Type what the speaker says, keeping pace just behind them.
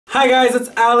Hi guys, it's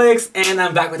Alex and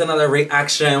I'm back with another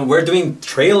reaction. We're doing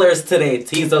trailers today,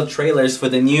 teaser trailers for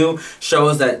the new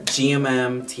shows that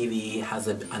GMMTV has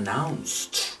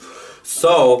announced.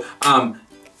 So, I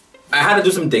had to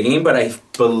do some digging, but I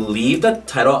believe the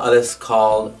title of this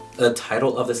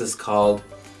is called,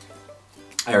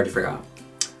 I already forgot.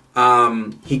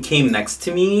 He Came Next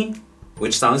to Me,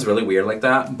 which sounds really weird like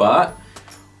that,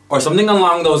 or something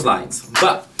along those lines.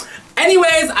 But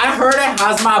anyways, I heard it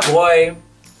has my boy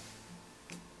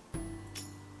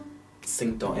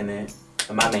Cinto in it,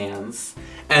 my man's,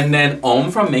 and then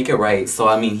from Make It Right. So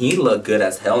I mean, he looked good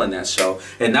as hell in that show,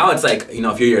 and now it's like, you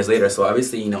know, a few years later, so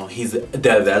obviously, you know, he's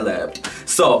developed.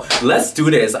 So let's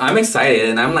do this. I'm excited,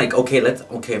 and I'm like, okay.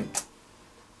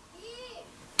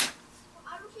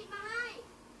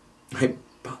 Hey,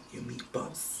 you mean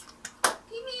boss?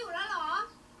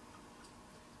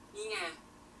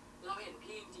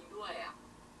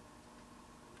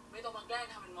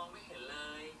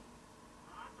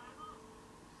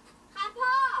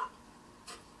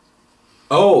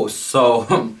 Oh, so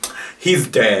he's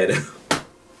dead.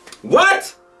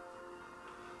 What?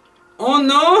 Oh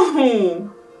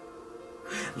no!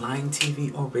 Line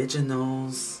TV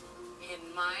Originals.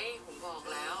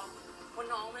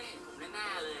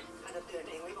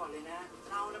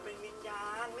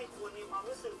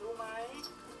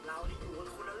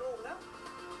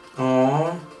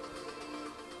 Aww.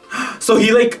 So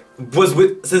he like was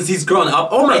with since he's grown up.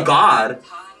 Oh my god.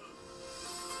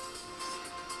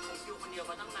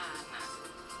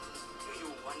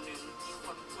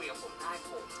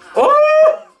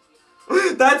 Oh,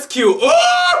 that's cute.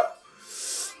 Oh,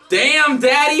 damn,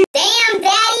 daddy. Damn,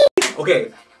 daddy.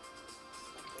 Okay.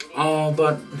 Oh,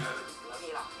 but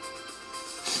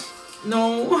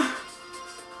no.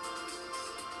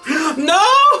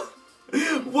 No.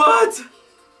 What?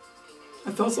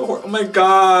 I felt so horrible. Oh my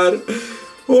god.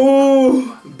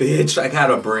 Oh, bitch, I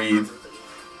gotta breathe.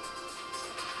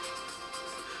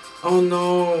 Oh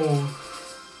no.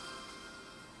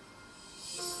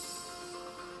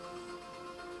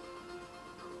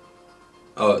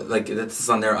 Oh, like this is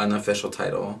on their unofficial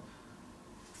title.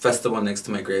 Festival Next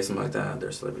to My Grave, something like that.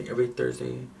 They're celebrating every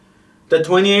Thursday. The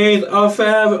 28th of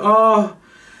Feb.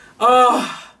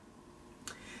 Oh.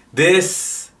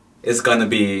 This is gonna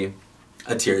be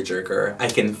a tearjerker. I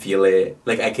can feel it.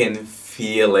 Like, I can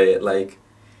feel it. Like,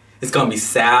 it's gonna be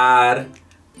sad,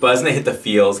 but it's gonna hit the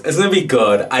feels. It's gonna be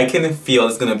good. I can feel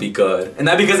it's gonna be good. And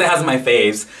not because it has my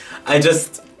faves. I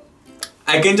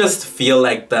can just feel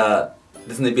like this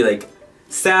is gonna be like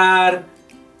sad,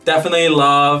 definitely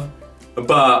love,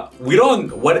 but I don't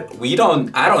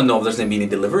know if there's gonna be any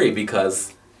delivery,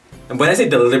 because, and when I say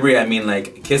delivery, I mean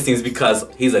like kiss scenes, because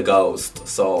he's a ghost,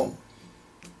 so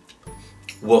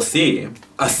we'll see.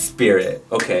 A spirit.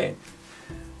 Okay,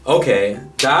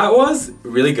 that was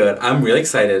really good. I'm really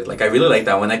excited. Like, I really like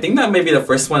that one. I think that may be the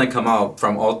first one to come out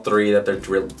from all three that they're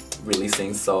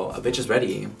releasing, so a bitch is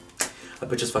ready. A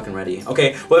bitch is fucking ready.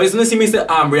 Okay, well, if you want to see me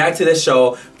react to this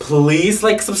show, please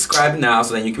like subscribe now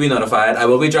so that you can be notified. I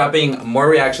will be dropping more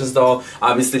reactions though.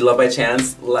 Obviously, Love by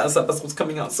Chance, last episode's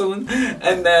coming out soon.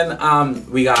 And then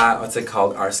we got, what's it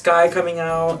called, Our Sky coming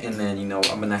out. And then, you know,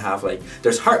 I'm gonna have like,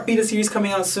 there's Heartbeat, a series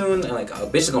coming out soon. And like, a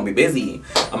bitch is gonna be busy.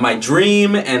 My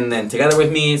Dream, and then Together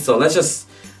With Me. So let's just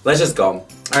go.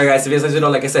 Alright guys, if you guys like this video,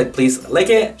 like I said, please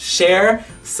like it, share,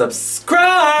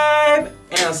 subscribe,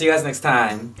 and I'll see you guys next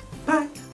time. Bye.